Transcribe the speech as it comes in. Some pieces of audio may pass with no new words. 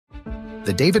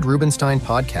The David Rubenstein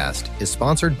podcast is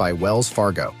sponsored by Wells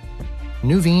Fargo.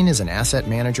 Nuveen is an asset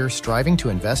manager striving to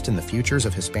invest in the futures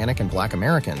of Hispanic and Black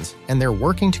Americans, and they're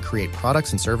working to create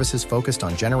products and services focused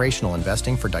on generational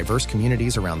investing for diverse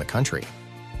communities around the country.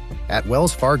 At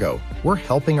Wells Fargo, we're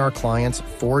helping our clients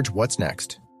forge what's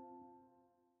next.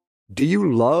 Do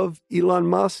you love Elon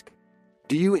Musk?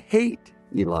 Do you hate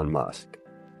Elon Musk?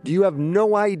 Do you have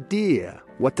no idea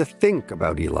what to think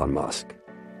about Elon Musk?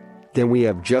 Then we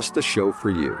have just the show for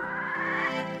you.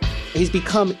 He's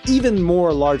become even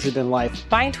more larger than life.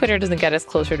 Buying Twitter doesn't get us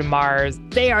closer to Mars.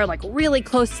 They are like really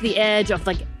close to the edge of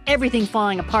like everything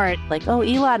falling apart. Like, oh,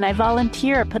 Elon, I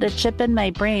volunteer. Put a chip in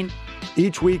my brain.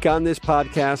 Each week on this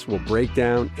podcast, we'll break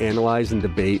down, analyze, and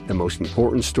debate the most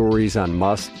important stories on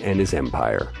Musk and his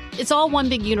empire. It's all one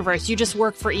big universe. You just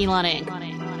work for Elon Inc.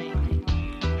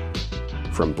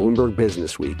 From Bloomberg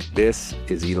Business Week, this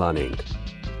is Elon Inc.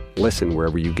 Listen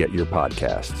wherever you get your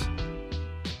podcasts.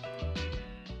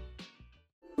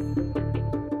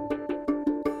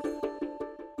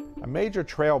 A major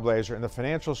trailblazer in the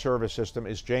financial service system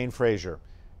is Jane Fraser.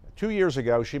 2 years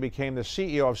ago, she became the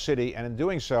CEO of Citi, and in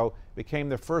doing so, became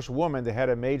the first woman to head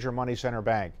a major money center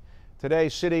bank. Today,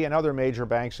 Citi and other major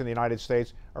banks in the United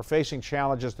States are facing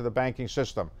challenges to the banking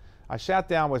system. I sat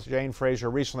down with Jane Fraser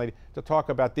recently to talk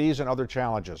about these and other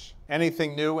challenges.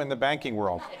 Anything new in the banking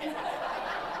world?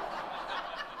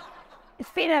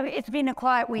 It's been a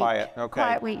quiet week. Quiet, okay.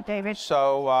 Quiet week, David.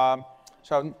 So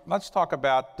let's talk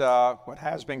about what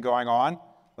has been going on.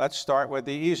 Let's start with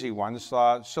the easy ones.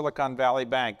 Silicon Valley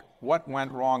Bank. What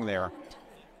went wrong there?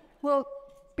 Well,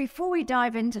 before we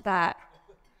dive into that,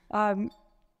 I've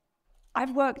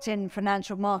worked in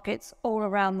financial markets all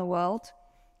around the world,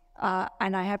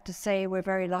 and I have to say we're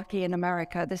very lucky in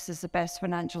America. This is the best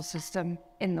financial system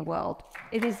in the world.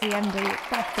 It is the envy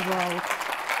of the world.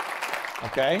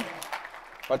 Okay.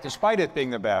 But despite it being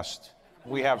the best,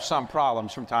 we have some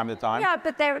problems from time to time. Yeah,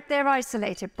 but they're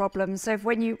isolated problems. So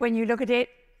when you look at it,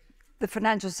 the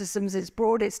financial systems is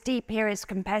broad, it's deep here, it's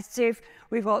competitive.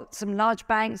 We've got some large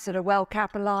banks that are well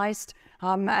capitalized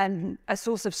and a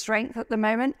source of strength at the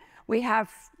moment. We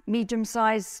have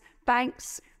medium-sized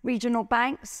banks, regional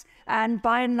banks, and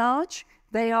by and large,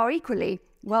 they are equally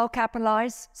well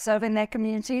capitalized, serving their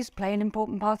communities, play an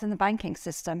important part in the banking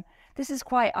system. This is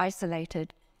quite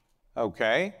isolated.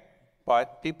 Okay,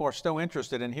 but people are still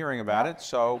interested in hearing about it.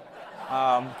 So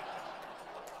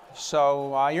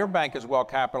your bank is well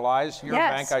capitalized. Your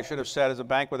Yes. bank, I should have said, is a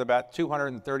bank with about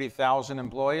 230,000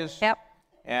 employees. Yep.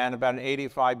 And about an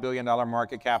 $85 billion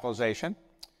market capitalization.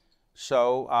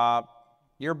 So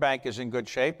your bank is in good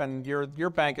shape, and your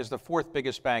bank is the fourth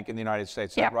biggest bank in the United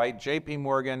States, Yep. right? JP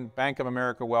Morgan, Bank of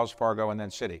America, Wells Fargo, and then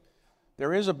Citi.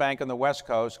 There is a bank on the West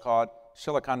Coast called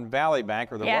Silicon Valley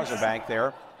Bank, or there Yes. was a bank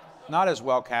there, not as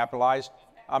well capitalized.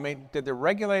 I mean, did the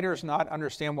regulators not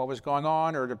understand what was going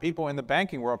on, or the people in the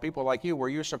banking world, people like you, were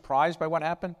you surprised by what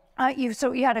happened? You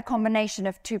had a combination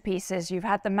of two pieces. You've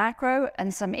had the macro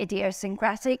and some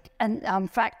idiosyncratic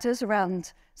and factors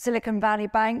around Silicon Valley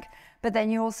Bank, but then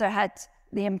you also had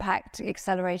the impact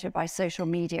accelerated by social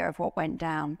media of what went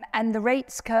down. And the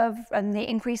rates curve and the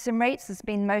increase in rates has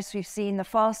been most we've seen, the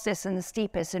fastest and the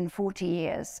steepest in 40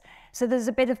 years. So there's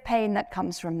a bit of pain that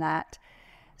comes from that.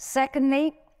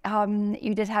 Secondly,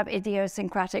 you did have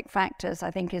idiosyncratic factors,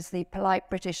 I think is the polite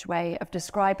British way of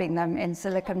describing them in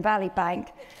Silicon Valley Bank.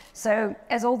 So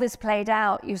as all this played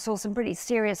out, you saw some pretty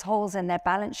serious holes in their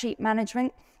balance sheet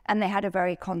management, and they had a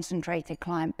very concentrated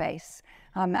client base.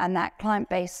 And that client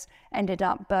base ended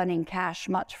up burning cash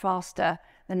much faster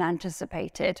than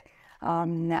anticipated.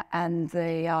 And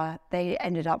they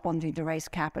ended up wanting to raise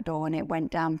capital, and it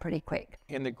went down pretty quick.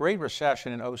 In the Great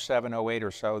Recession in 07, 08 or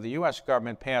so, the U.S.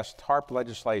 government passed TARP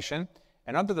legislation,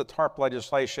 and under the TARP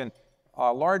legislation,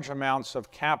 large amounts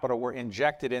of capital were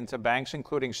injected into banks,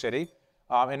 including Citi,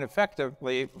 and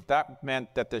effectively that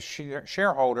meant that the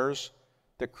shareholders,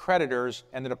 the creditors,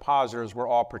 and the depositors were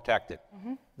all protected.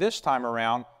 Mm-hmm. This time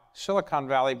around, Silicon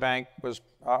Valley Bank was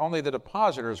only the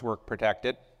depositors were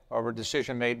protected, over a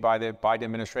decision made by the Biden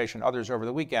administration, others over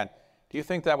the weekend. Do you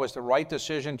think that was the right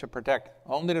decision to protect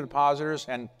only the depositors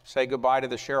and say goodbye to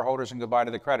the shareholders and goodbye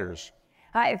to the creditors?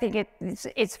 I think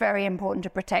it's very important to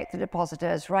protect the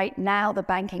depositors. Right now, the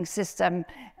banking system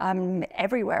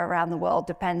everywhere around the world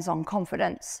depends on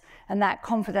confidence, and that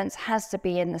confidence has to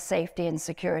be in the safety and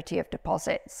security of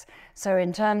deposits. So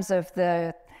in terms of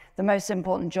the most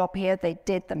important job here, they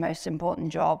did the most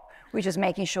important job, which is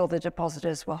making sure the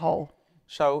depositors were whole.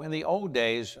 So in the old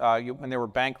days, when there were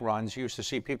bank runs, you used to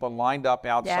see people lined up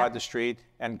outside the street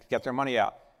and get their money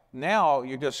out. Now,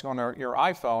 you just on your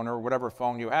iPhone or whatever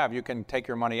phone you have, you can take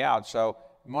your money out. So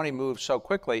money moved so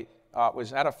quickly.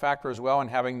 Was that a factor as well in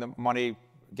having the money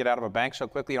get out of a bank so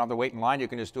quickly? You don't have to wait in line. You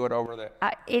can just do it over the...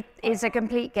 It is a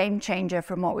complete game changer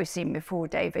from what we've seen before,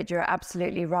 David. You're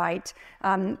absolutely right.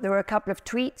 There were a couple of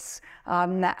tweets,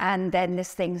 and then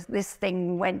this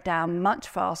thing went down much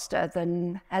faster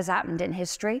than has happened in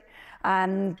history.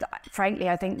 And frankly,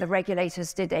 I think the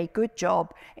regulators did a good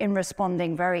job in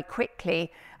responding very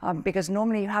quickly, because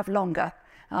normally you have longer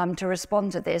to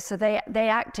respond to this. So they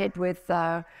acted with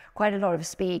quite a lot of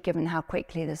speed, given how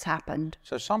quickly this happened.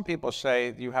 So some people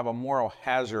say you have a moral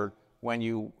hazard when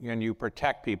you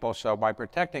protect people. So by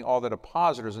protecting all the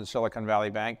depositors in Silicon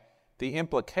Valley Bank, the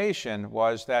implication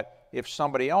was that if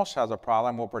somebody else has a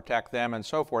problem, we'll protect them and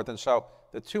so forth. And so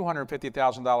the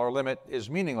 $250,000 limit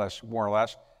is meaningless, more or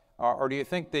less. Or do you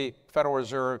think the Federal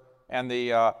Reserve and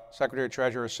the Secretary of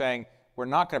Treasury are saying we're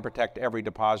not going to protect every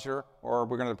depositor, or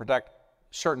we're going to protect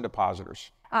certain depositors?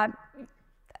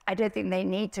 I don't think they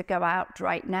need to go out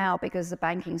right now because the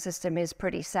banking system is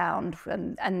pretty sound,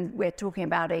 and we're talking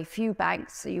about a few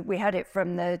banks. We heard it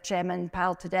from the Chairman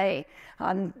Powell today.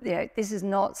 This is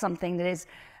not something that is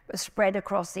spread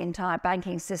across the entire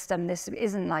banking system. This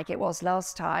isn't like it was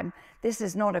last time. This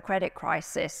is not a credit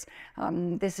crisis.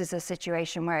 This is a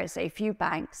situation where it's a few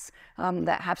banks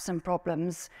that have some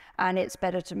problems, and it's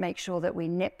better to make sure that we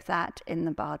nip that in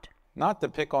the bud. Not to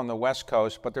pick on the West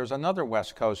Coast, but there's another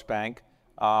West Coast bank,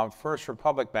 First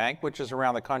Republic Bank, which is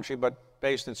around the country, but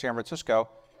based in San Francisco.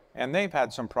 And they've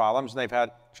had some problems. They've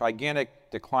had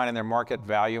gigantic decline in their market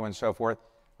value and so forth.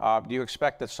 Do you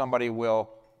expect that somebody will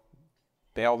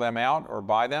bail them out or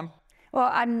buy them? Well,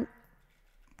 I'm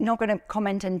not going to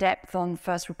comment in depth on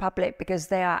First Republic because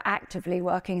they are actively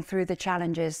working through the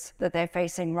challenges that they're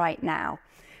facing right now.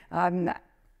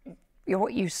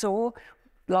 What you saw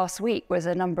last week was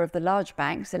a number of the large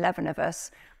banks, 11 of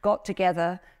us, got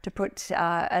together to put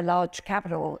a large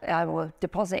capital or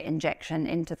deposit injection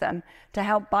into them to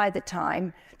help buy the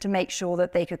time to make sure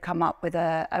that they could come up with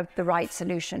the right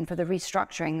solution for the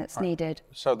restructuring that's needed.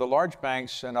 So the large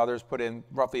banks and others put in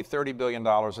roughly $30 billion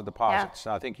of deposits.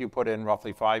 Yeah. I think you put in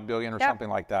roughly $5 billion or something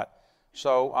like that.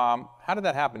 So how did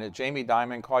that happen? Did Jamie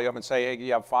Dimon call you up and say, hey,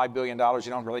 you have $5 billion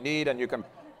you don't really need and you can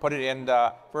put it in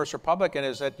First Republic? And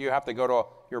is it you have to go to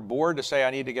your board to say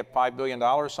I need to get $5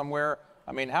 billion somewhere?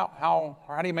 I mean,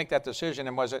 how do you make that decision?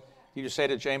 And was it, you just say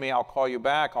to Jamie, I'll call you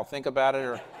back, I'll think about it,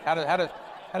 or how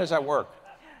does that work?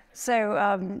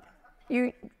 So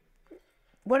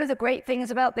one of the great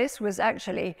things about this was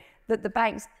actually that the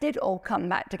banks did all come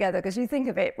back together, because you think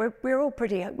of it,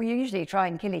 we usually try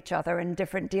and kill each other in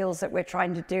different deals that we're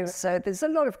trying to do. So there's a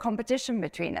lot of competition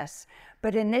between us.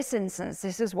 But in this instance,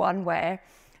 this is one where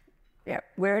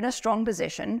we're in a strong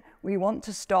position. We want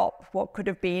to stop what could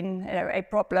have been a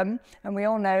problem. And we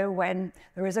all know when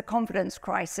there is a confidence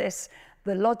crisis,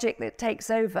 the logic that takes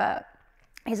over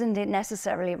isn't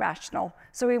necessarily rational.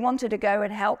 So we wanted to go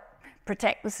and help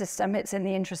protect the system. It's in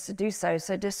the interest to do so.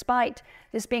 So despite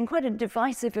this being quite a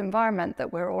divisive environment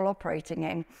that we're all operating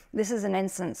in, this is an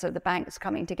instance of the banks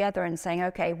coming together and saying,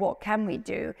 okay, what can we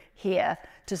do here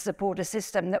to support a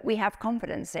system that we have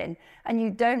confidence in? And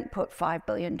you don't put $5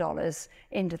 billion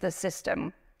into the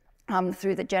system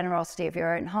through the generosity of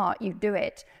your own heart. You do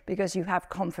it because you have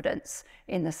confidence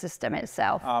in the system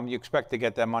itself. You expect to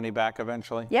get that money back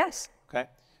eventually? Yes. Okay.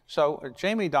 So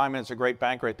Jamie Dimon is a great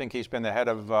banker. I think he's been the head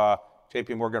of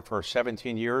JP Morgan for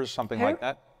 17 years, something like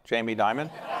that. Jamie Dimon.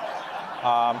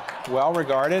 Well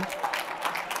regarded.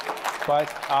 But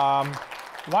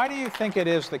why do you think it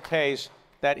is the case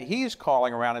that he's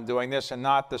calling around and doing this and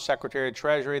not the Secretary of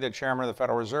Treasury, the Chairman of the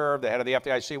Federal Reserve, the head of the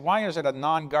FDIC? Why is it a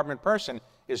non-government person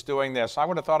is doing this? I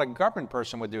would have thought a government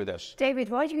person would do this. David,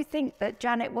 why do you think that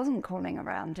Janet wasn't calling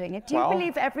around doing it? Do you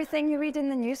believe everything you read in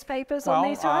the newspapers on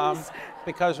these ones?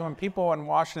 Because when people in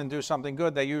Washington do something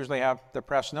good, they usually have the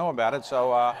press know about it.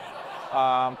 So,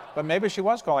 but maybe she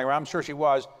was calling around. I'm sure she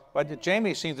was. But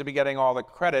Jamie seems to be getting all the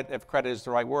credit, if credit is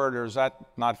the right word, or is that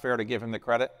not fair to give him the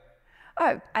credit?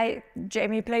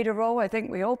 Jamie played a role. I think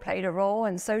we all played a role,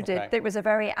 and so did. It was a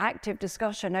very active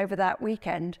discussion over that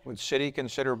weekend. Would Citi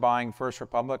consider buying First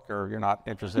Republic, or you're not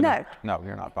interested? No. No,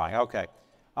 you're not buying. Okay.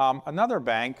 Another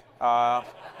bank called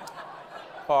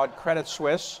Credit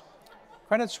Suisse.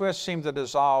 Credit Suisse seemed to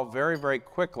dissolve very, very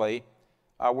quickly.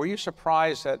 Were you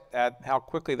surprised at how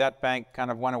quickly that bank kind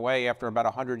of went away after about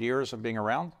 100 years of being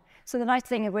around? So the nice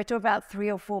thing is we're talking about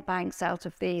 3 or 4 banks out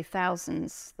of the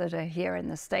thousands that are here in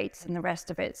the States and the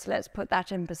rest of it. So let's put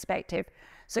that in perspective.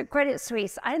 So Credit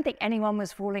Suisse, I don't think anyone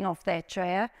was falling off their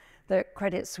chair. that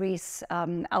Credit Suisse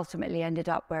ultimately ended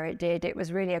up where it did. It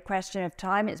was really a question of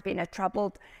time. It's been a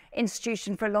troubled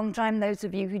institution for a long time. Those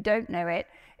of you who don't know it,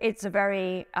 it's a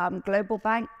very global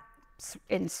bank.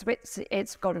 In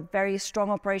it's got a very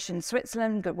strong operation in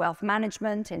Switzerland, good wealth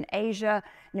management in Asia,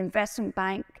 an investment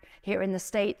bank here in the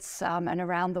States and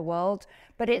around the world.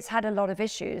 But it's had a lot of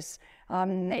issues.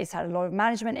 It's had a lot of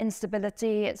management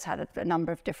instability. It's had a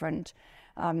number of different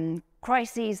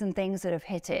crises and things that have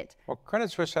hit it. Well,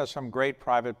 Credit Suisse has some great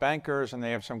private bankers and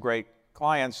they have some great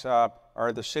clients.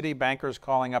 Are the city bankers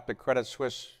calling up the Credit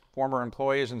Suisse former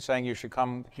employees and saying you should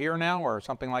come here now or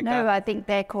something like that? No, I think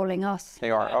they're calling us. They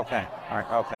are, okay, all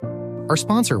right, okay. Our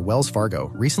sponsor, Wells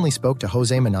Fargo, recently spoke to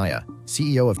Jose Minaya,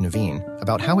 CEO of Nuveen,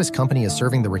 about how his company is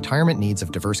serving the retirement needs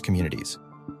of diverse communities.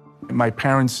 My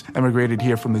parents emigrated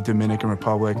here from the Dominican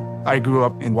Republic. I grew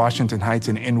up in Washington Heights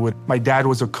and Inwood. My dad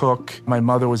was a cook. My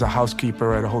mother was a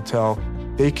housekeeper at a hotel.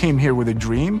 They came here with a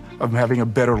dream of having a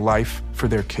better life for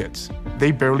their kids.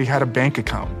 They barely had a bank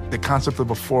account. The concept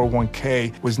of a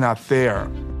 401k was not there.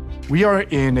 We are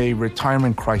in a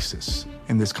retirement crisis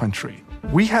in this country.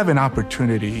 We have an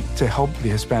opportunity to help the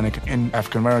Hispanic and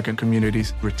African American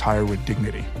communities retire with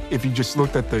dignity. If you just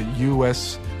looked at the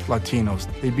US Latinos,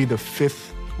 they'd be the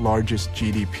 5th largest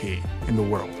GDP in the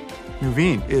world.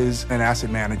 Nuveen is an asset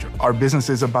manager. Our business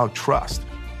is about trust.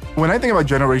 When I think about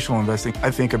generational investing,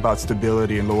 I think about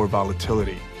stability and lower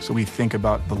volatility. So we think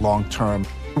about the long term.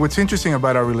 What's interesting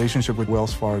about our relationship with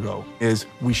Wells Fargo is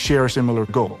we share similar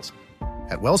goals.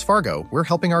 At Wells Fargo, we're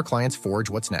helping our clients forge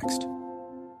what's next.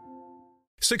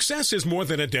 Success is more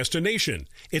than a destination.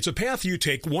 It's a path you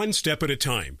take one step at a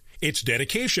time. It's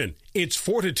dedication, it's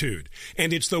fortitude,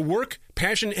 and it's the work,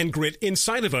 passion, and grit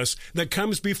inside of us that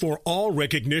comes before all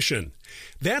recognition.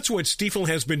 That's what Stifel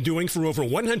has been doing for over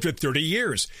 130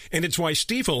 years, and it's why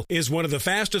Stifel is one of the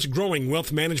fastest growing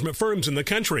wealth management firms in the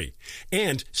country.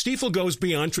 And Stifel goes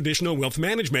beyond traditional wealth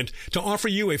management to offer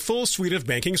you a full suite of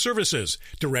banking services,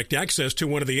 direct access to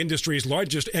one of the industry's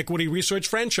largest equity research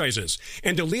franchises,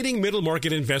 and a leading middle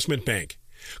market investment bank.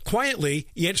 Quietly,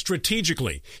 yet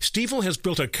strategically, Stifel has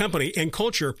built a company and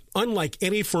culture unlike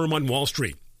any firm on Wall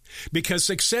Street. Because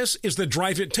success is the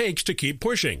drive it takes to keep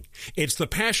pushing. It's the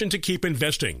passion to keep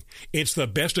investing. It's the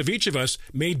best of each of us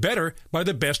made better by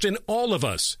the best in all of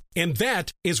us. And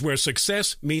that is where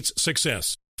success meets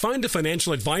success. Find a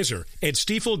financial advisor at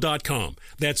Stifel.com.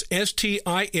 That's STIFEL.com.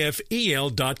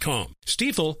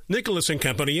 Stifel, Nicholas &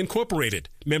 Company, Incorporated.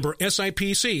 Member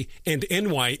SIPC and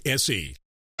NYSE.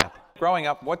 Growing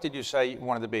up, what did you say you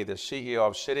wanted to be? The CEO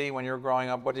of Citi when you were growing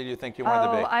up? What did you think you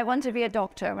wanted to be? I wanted to be a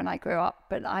doctor when I grew up,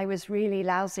 but I was really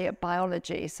lousy at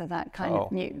biology, so that kind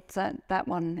of knew that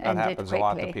one ended quickly. That happens a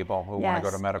lot to people who want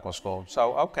to go to medical school.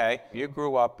 So, okay, you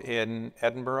grew up in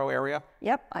Edinburgh area?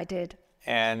 Yep, I did.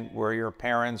 And were your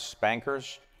parents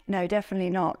bankers? No,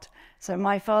 definitely not. So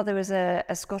my father was a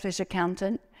Scottish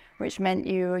accountant, which meant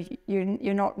you're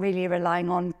not really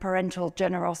relying on parental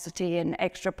generosity and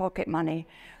extra pocket money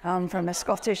from a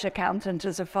Scottish accountant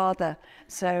as a father.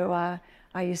 So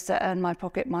I used to earn my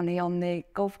pocket money on the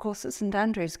golf course at St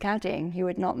Andrews caddying. You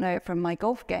would not know it from my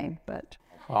golf game, but...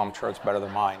 Well, I'm sure it's better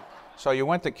than mine. So you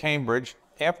went to Cambridge.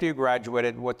 After you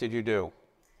graduated, what did you do?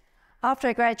 After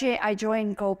I graduated, I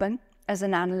joined Goldman as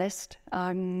an analyst.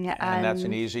 And that's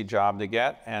an easy job to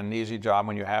get, and an easy job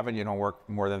when you have it. You don't work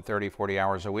more than 30, 40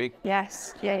 hours a week.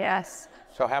 Yes, yes.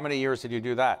 So how many years did you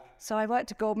do that? So I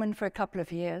worked at Goldman for a couple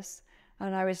of years,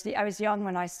 and I was young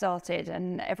when I started,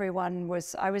 and I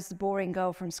was the boring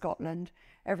girl from Scotland.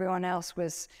 Everyone else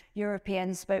was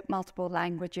European, spoke multiple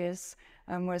languages,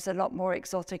 and was a lot more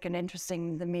exotic and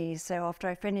interesting than me. So after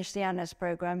I finished the analyst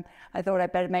program, I thought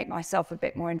I'd better make myself a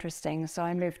bit more interesting. So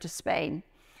I moved to Spain.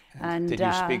 And, did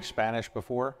you speak Spanish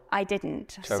before? I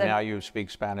didn't. So now you speak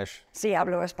Spanish? Sí,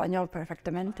 hablo español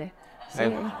perfectamente. Sí.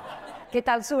 ¿Qué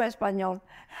tal su español?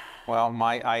 Well,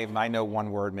 I know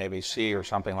one word, maybe C or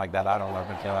something like that. I don't know.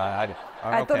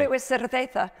 I thought it was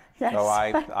cerveza. Yes.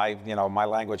 So my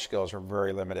language skills are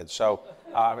very limited. So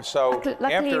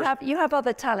luckily you have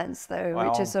other talents though,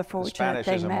 which is a fortunate Spanish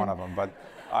thing. Spanish isn't one of them, but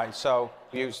so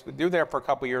you do there for a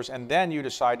couple of years, and then you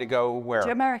decide to go where?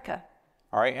 To America.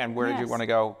 All right, and where did you want to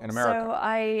go in America? So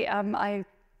I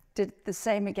did the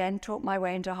same again, taught my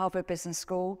way into Harvard Business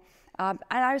School, and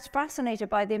I was fascinated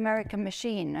by the American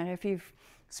machine. And if you've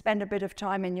spent a bit of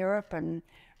time in Europe and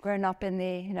grown up in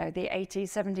the the 80s,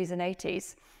 70s, and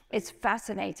 80s, it's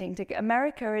fascinating.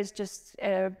 America is just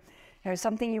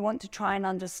something you want to try and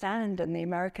understand, and the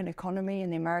American economy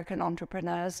and the American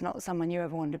entrepreneurs, not someone you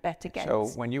ever want to bet against. So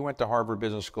when you went to Harvard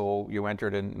Business School, you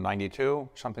entered in 92,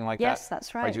 something like that? Yes,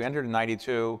 that's right. You entered in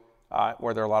 92.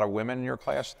 Were there a lot of women in your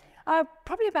class?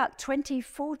 Probably about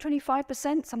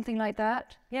 25%, something like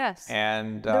that. Yes.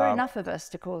 And there are enough of us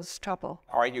to cause trouble.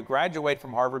 All right, you graduate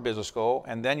from Harvard Business School,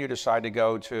 and then you decide to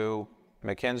go to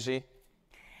McKinsey?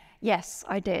 Yes,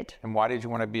 I did. And why did you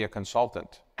want to be a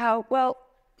consultant? Well,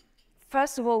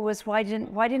 first of all was why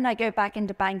didn't I go back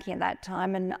into banking at that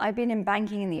time? And I've been in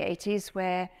banking in the 80s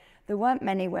where there weren't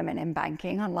many women in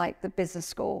banking, unlike the business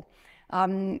school.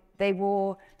 They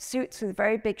wore suits with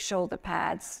very big shoulder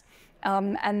pads,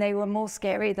 and they were more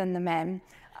scary than the men.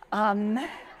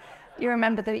 You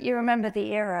remember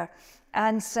the era.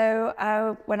 And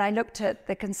so when I looked at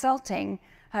the consulting,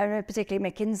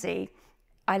 particularly McKinsey,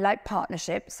 I like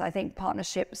partnerships. I think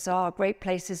partnerships are great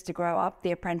places to grow up.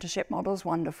 The apprenticeship model is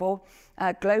wonderful.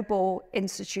 Global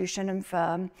institution and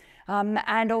firm.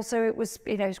 And also it was,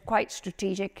 quite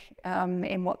strategic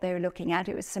in what they were looking at.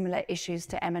 It was similar issues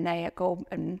to M&A at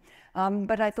Goldman.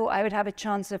 But I thought I would have a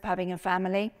chance of having a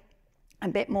family, a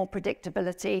bit more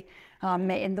predictability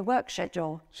in the work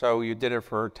schedule. So you did it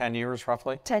for 10 years,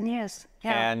 roughly? 10 years,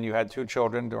 yeah. And you had 2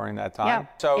 children during that time? Yeah.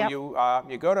 So yep.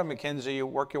 you go to McKinsey, you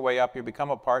work your way up, you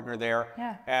become a partner there.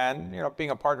 Yeah. And,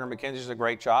 being a partner at McKinsey is a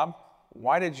great job.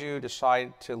 Why did you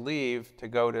decide to leave to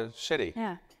go to Citi?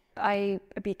 Yeah. I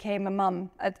became a mum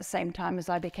at the same time as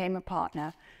I became a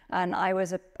partner. And I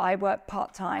worked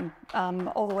part-time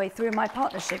all the way through my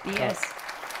partnership years.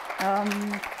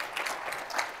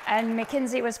 And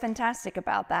McKinsey was fantastic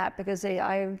about that because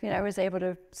I was able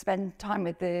to spend time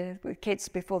with the kids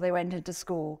before they went into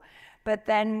school. But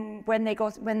then when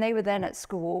they were then at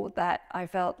school, that I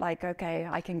felt like, okay,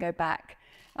 I can go back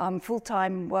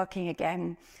full-time working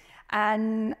again.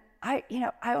 And I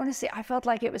honestly felt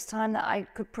like it was time that I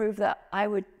could prove that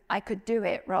I could do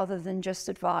it rather than just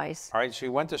advise. All right, so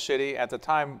you went to Citi. At the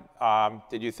time,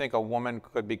 did you think a woman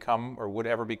could become or would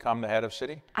ever become the head of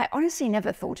Citi? I honestly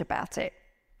never thought about it.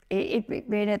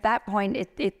 At that point,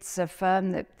 it's a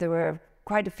firm that there were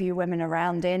quite a few women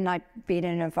around in. I'd been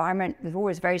in an environment that was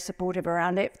always very supportive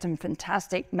around it, some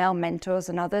fantastic male mentors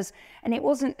and others. And it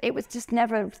was just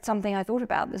never something I thought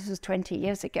about. This was 20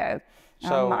 years ago.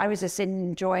 So I was just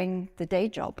enjoying the day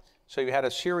job. So you had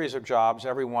a series of jobs.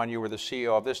 Every one, you were the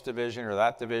CEO of this division or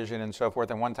that division and so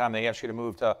forth. And one time they asked you to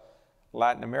move to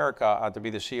Latin America to be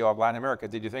the CEO of Latin America.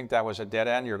 Did you think that was a dead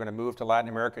end? You're going to move to Latin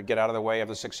America, get out of the way of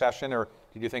the succession, or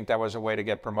did you think that was a way to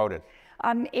get promoted?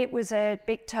 It was a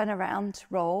big turnaround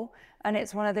role, and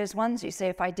it's one of those ones you say,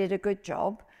 if I did a good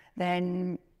job,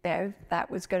 then that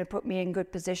was going to put me in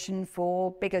good position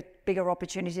for bigger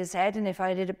opportunities ahead. And if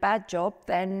I did a bad job,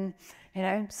 then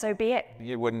so be it.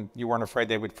 You weren't afraid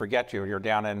they would forget you. You're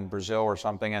down in Brazil or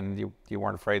something, and you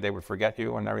weren't afraid they would forget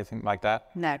you and everything like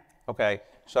that? No. Okay,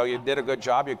 so you did a good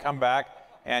job. You come back,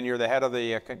 and you're the head of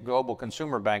the Global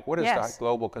Consumer Bank. What is the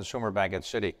Global Consumer Bank at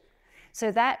Citi?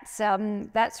 So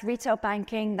that's retail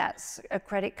banking. That's a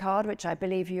credit card, which I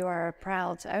believe you are a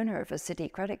proud owner of a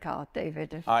Citi credit card,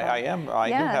 David. I am. I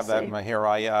do have that here.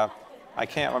 I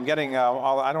can't. I'm getting.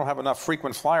 I don't have enough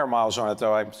frequent flyer miles on it,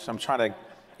 though. I'm trying to.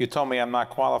 You told me I'm not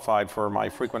qualified for my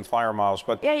frequent flyer miles,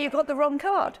 but yeah, you got the wrong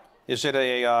card. Is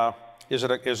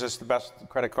this the best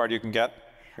credit card you can get?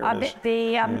 So,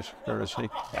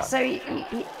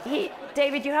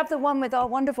 David, you have the one with our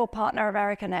wonderful partner,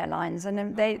 American Airlines, and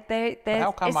it's a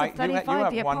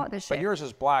 35-year partnership. But yours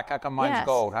is black. How come mine's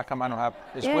gold? How come I don't have?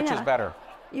 Which is better?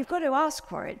 You've got to ask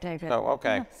for it, David. Oh,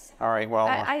 okay. Yes. All right. Well,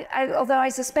 although I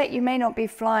suspect you may not be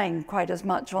flying quite as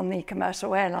much on the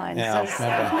commercial airlines.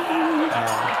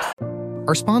 Yeah,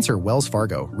 Our sponsor, Wells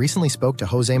Fargo, recently spoke to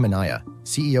Jose Minaya,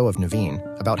 CEO of Nuveen,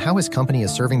 about how his company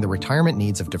is serving the retirement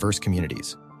needs of diverse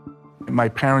communities. My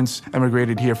parents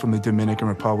emigrated here from the Dominican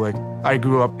Republic. I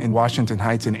grew up in Washington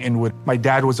Heights and Inwood. My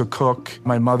dad was a cook.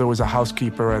 My mother was a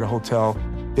housekeeper at a hotel.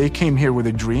 They came here with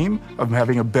a dream of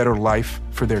having a better life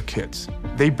for their kids.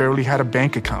 They barely had a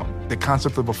bank account. The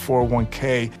concept of a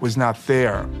 401k was not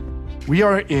there. We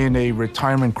are in a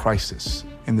retirement crisis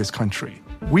in this country.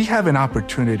 We have an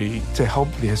opportunity to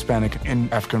help the Hispanic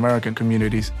and African American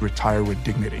communities retire with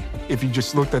dignity. If you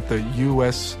just looked at the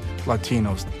U.S.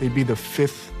 Latinos, they'd be the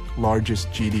 5th largest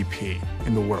GDP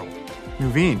in the world.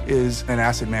 Nuveen is an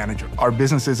asset manager. Our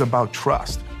business is about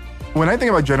trust. When I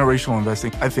think about generational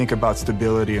investing, I think about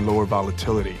stability and lower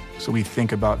volatility. So we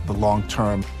think about the long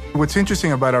term. What's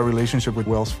interesting about our relationship with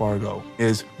Wells Fargo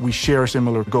is we share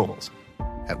similar goals.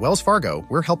 At Wells Fargo,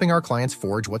 we're helping our clients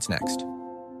forge what's next.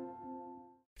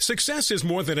 Success is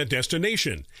more than a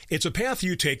destination. It's a path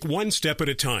you take one step at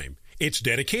a time. it's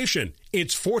dedication,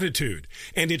 it's fortitude,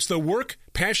 and it's the work,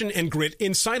 passion, and grit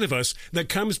inside of us that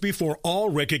comes before all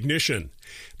recognition.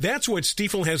 That's what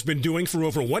Stifel has been doing for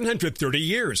over 130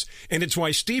 years, and it's why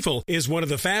Stifel is one of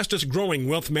the fastest growing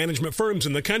wealth management firms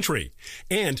in the country.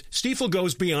 And Stifel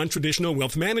goes beyond traditional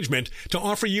wealth management to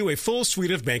offer you a full suite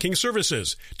of banking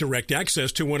services, direct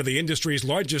access to one of the industry's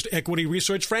largest equity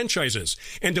research franchises,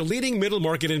 and a leading middle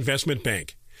market investment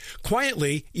bank.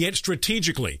 Quietly, yet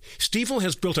strategically, Stifel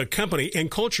has built a company and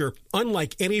culture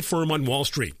unlike any firm on Wall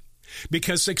Street.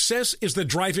 Because success is the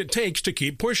drive it takes to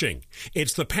keep pushing.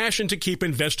 It's the passion to keep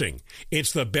investing.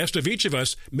 It's the best of each of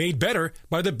us made better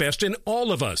by the best in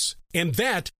all of us. And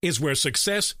that is where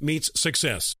success meets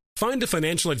success. Find a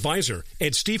financial advisor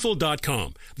at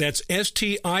Stifel.com. That's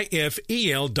Stifel.com.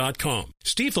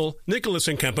 Stifel, Nicholas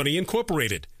 & Company,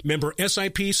 Incorporated. Member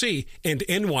SIPC and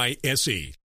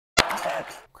NYSE.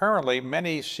 Currently,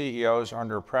 many CEOs are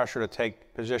under pressure to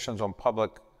take positions on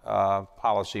public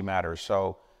policy matters.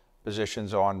 So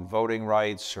positions on voting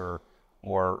rights or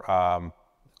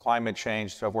climate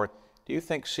change, so forth. Do you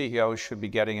think CEOs should be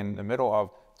getting in the middle of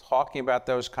talking about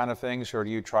those kind of things, or do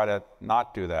you try to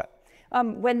not do that?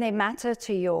 When they matter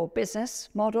to your business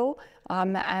model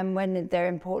and when they're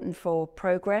important for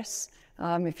progress.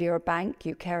 If you're a bank,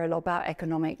 you care a lot about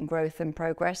economic growth and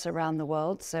progress around the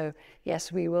world. So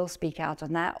yes, we will speak out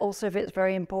on that. Also, if it's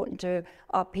very important to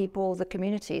our people, the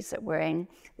communities that we're in,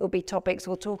 there'll be topics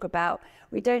we'll talk about.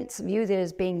 We don't view this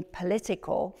as being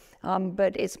political,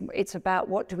 but it's about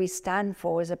what do we stand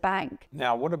for as a bank.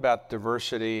 Now, what about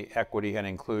diversity, equity, and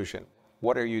inclusion?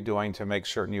 What are you doing to make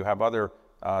certain you have other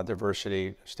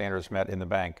diversity standards met in the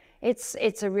bank?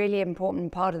 It's a really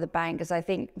important part of the bank, because I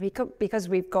think because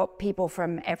we've got people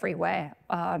from everywhere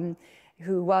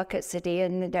who work at Citi,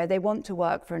 and they want to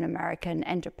work for an American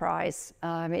enterprise.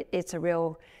 It's a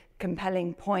real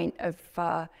compelling point of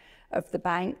the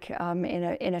bank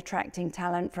in attracting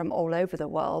talent from all over the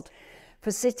world. For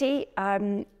Citi,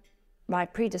 my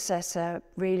predecessor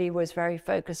really was very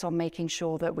focused on making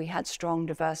sure that we had strong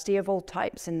diversity of all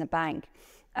types in the bank.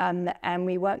 And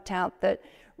we worked out that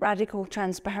radical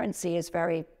transparency is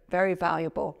very, very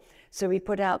valuable. So we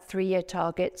put out 3-year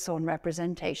targets on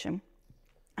representation,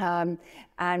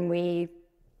 and we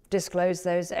disclose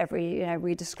those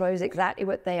we disclose exactly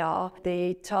what they are.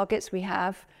 The targets we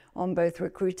have on both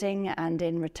recruiting and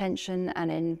in retention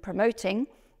and in promoting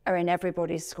are in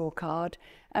everybody's scorecard.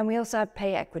 And we also have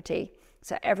pay equity.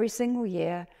 So every single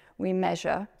year we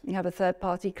measure, we have a third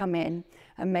party come in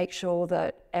and make sure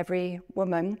that every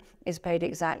woman is paid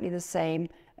exactly the same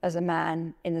as a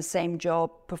man in the same job,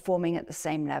 performing at the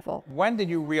same level. When did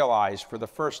you realize for the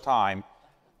first time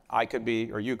I could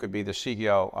be, or you could be, the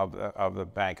CEO of the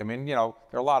bank? I mean, there are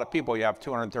a lot of people. You have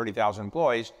 230,000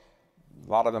 employees.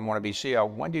 A lot of them want to be CEO.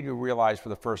 When did you realize for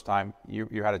the first time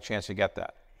you had a chance to get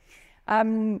that?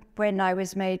 When I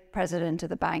was made president of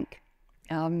the bank.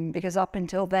 Because up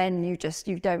until then, you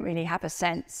don't really have a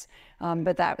sense.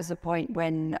 But that was the point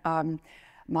when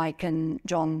Mike and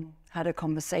John had a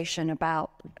conversation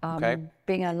about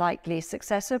being a likely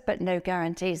successor, but no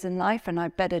guarantees in life, and I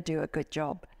better do a good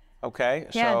job. Okay,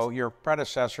 yes. So your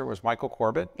predecessor was Michael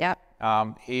Corbett. Yep.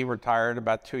 He retired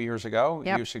about 2 years ago.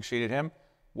 Yep. You succeeded him.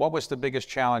 What was the biggest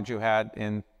challenge you had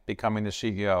in becoming the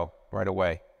CEO right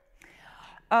away?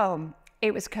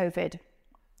 It was COVID.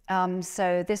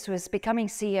 So this was becoming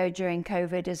CEO during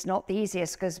COVID is not the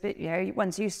easiest, because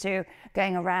one's used to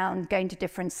going around, going to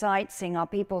different sites, seeing our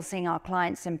people, seeing our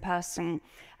clients in person.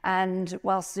 And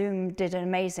while Zoom did an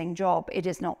amazing job, it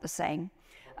is not the same.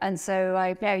 And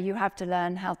so you have to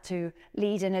learn how to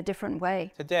lead in a different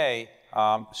way. Today,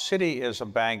 Citi is a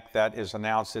bank that has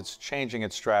announced it's changing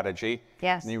its strategy.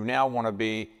 Yes. And you now want to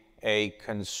be a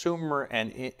consumer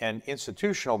and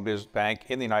institutional bank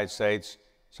in the United States.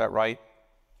 Is that right?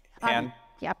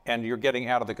 Yep. And you're getting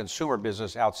out of the consumer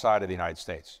business outside of the United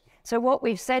States. So what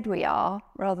we've said we are,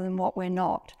 rather than what we're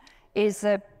not, is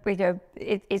that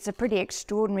it's a pretty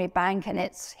extraordinary bank in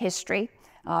its history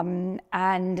and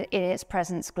in its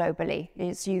presence globally.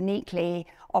 It's uniquely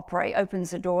opens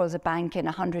the door as a bank in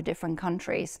 100 different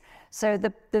countries. So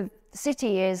the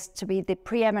Citi is to be the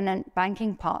preeminent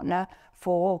banking partner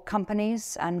for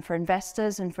companies and for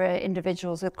investors and for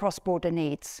individuals with cross-border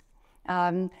needs.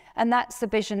 And that's the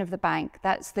vision of the bank.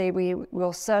 We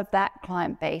will serve that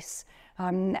client base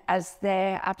as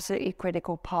their absolutely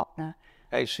critical partner.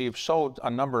 Hey, so you've sold a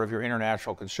number of your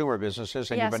international consumer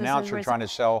businesses, and yes, you've announced you're trying to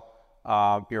sell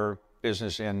your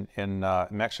business in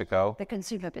Mexico. The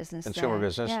consumer business. Consumer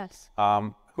business. Yes.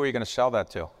 Who are you going to sell that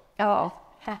to? Oh.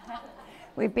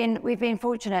 we've been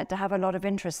fortunate to have a lot of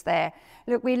interest there.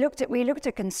 Look, we looked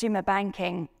at consumer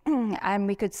banking, and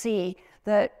we could see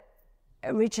that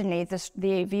originally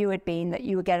the view had been that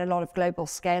you would get a lot of global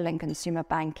scale in consumer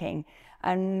banking.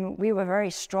 And we were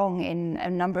very strong in a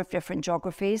number of different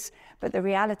geographies, but the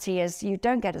reality is you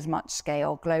don't get as much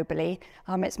scale globally.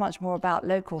 It's much more about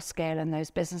local scale in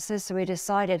those businesses. So we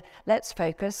decided, let's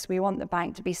focus. We want the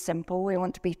bank to be simple. We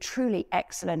want to be truly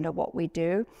excellent at what we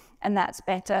do. And that's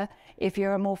better if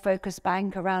you're a more focused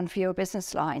bank around fewer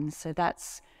business lines. So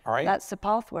that's the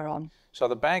path we're on. So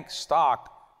the bank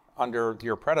stock under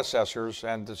your predecessors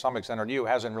and to some extent under you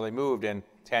hasn't really moved in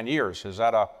 10 years. Is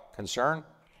that a concern?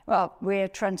 Well, we're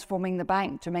transforming the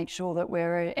bank to make sure that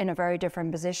we're in a very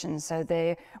different position. So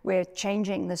we're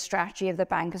changing the strategy of the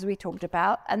bank, as we talked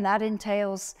about, and that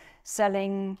entails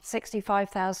selling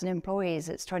 65,000 employees.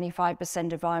 It's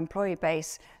 25% of our employee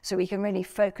base. So we can really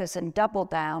focus and double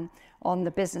down on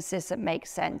the businesses that make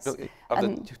sense. Of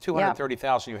the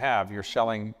 230,000 you have, you're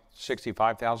selling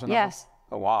 65,000 of them? Yes.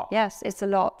 Oh, wow. Yes, it's a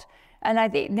lot. And I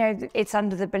think it's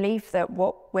under the belief that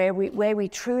where we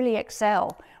truly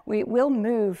excel, we will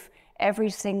move every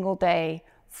single day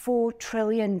 $4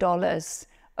 trillion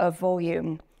of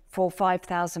volume for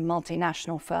 5,000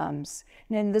 multinational firms.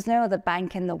 And there's no other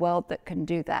bank in the world that can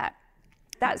do that.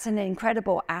 That's an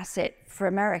incredible asset for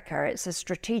America. It's a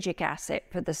strategic asset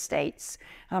for the States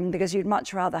because you'd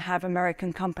much rather have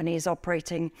American companies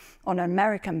operating on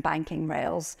American banking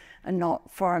rails and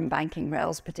not foreign banking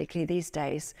rails, particularly these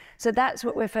days. So that's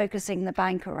what we're focusing the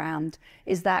bank around,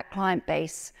 is that client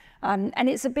base. And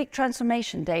it's a big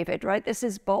transformation, David, right? This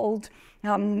is bold.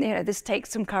 This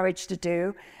takes some courage to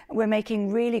do. We're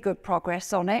making really good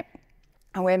progress on it.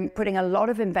 And we're putting a lot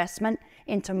of investment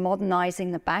into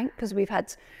modernizing the bank because we've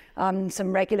had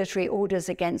some regulatory orders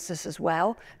against us as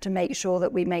well to make sure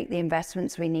that we make the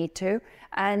investments we need to,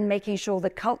 and making sure the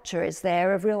culture is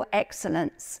there of real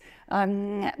excellence,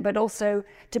 but also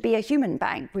to be a human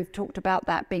bank. We've talked about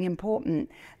that being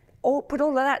important. Put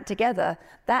all of that together,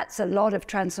 that's a lot of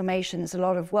transformation, it's a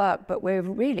lot of work, but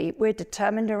we're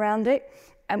determined around it,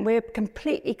 and we're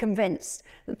completely convinced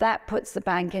that that puts the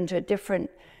bank into a different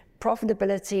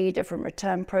profitability, different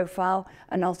return profile,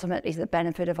 and ultimately the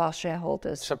benefit of our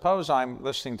shareholders. Suppose I'm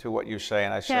listening to what you say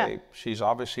and I say, she's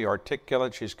obviously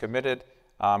articulate, she's committed,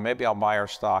 maybe I'll buy her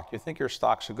stock. You think your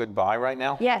stock's a good buy right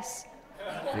now? Yes.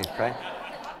 Okay.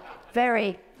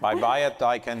 Very. If I buy it,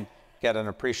 I can get an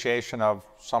appreciation of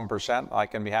some percent I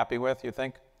can be happy with, you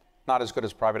think? Not as good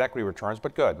as private equity returns,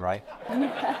 but good, right?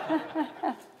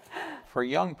 For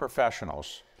young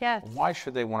professionals, why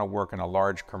should they want to work in a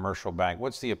large commercial bank?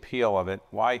 What's the appeal of it?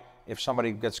 Why, if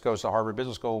somebody goes to Harvard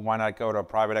Business School, why not go to a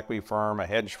private equity firm, a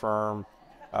hedge firm,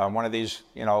 one of these,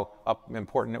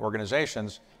 important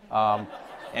organizations?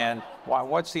 And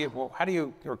how do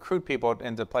you recruit people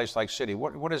into a place like Citi?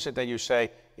 What is it that you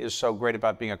say is so great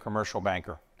about being a commercial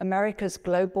banker? America's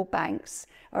global banks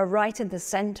are right in the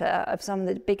center of some of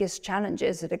the biggest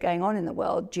challenges that are going on in the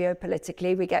world.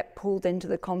 Geopolitically, we get pulled into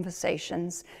the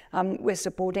conversations.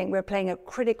 We're playing a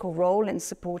critical role in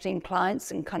supporting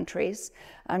clients and countries.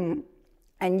 And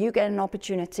you get an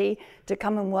opportunity to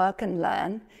come and work and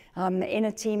learn in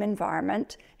a team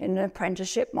environment, in an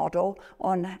apprenticeship model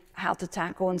on how to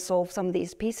tackle and solve some of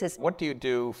these pieces. What do you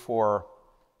do for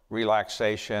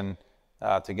relaxation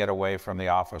to get away from the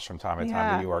office from time to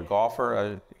time? Are you a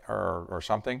golfer or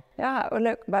something? Yeah, well,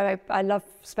 look, I love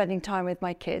spending time with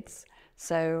my kids.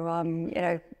 So,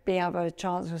 being able to have a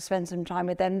chance to spend some time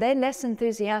with them. They're less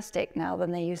enthusiastic now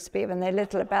than they used to be when they're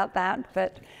little about that,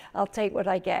 but I'll take what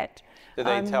I get. Do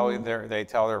they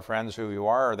tell their friends who you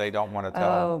are, or they don't want to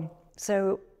tell them?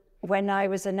 So when I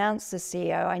was announced as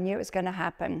CEO, I knew it was going to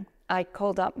happen. I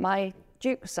called up my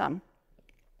Duke son,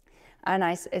 and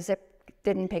I said,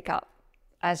 didn't pick up,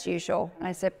 as usual.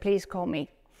 I said, please call me.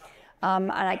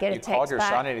 And I get a text back. You called your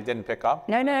son and he didn't pick up?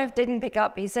 No, didn't pick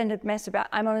up. He sent a message about,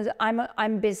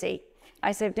 I'm busy.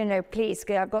 I said, please,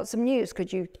 I've got some news.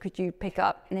 Could you pick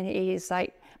up? And he's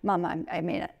like, Mum,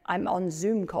 I'm on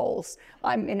Zoom calls.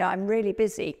 I'm really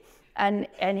busy. And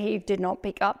he did not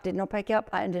pick up.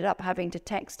 I ended up having to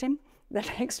text him the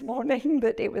next morning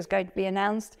that it was going to be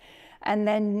announced. And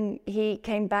then he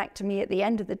came back to me at the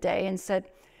end of the day and said,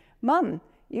 Mum,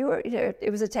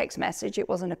 it was a text message, it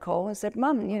wasn't a call. I said,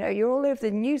 Mum, you're all over the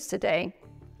news today.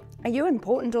 Are you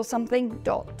important or something? ...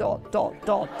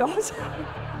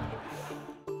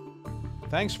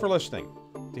 Thanks for listening.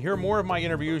 To hear more of my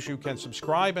interviews, you can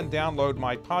subscribe and download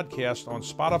my podcast on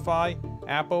Spotify,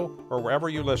 Apple, or wherever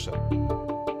you listen.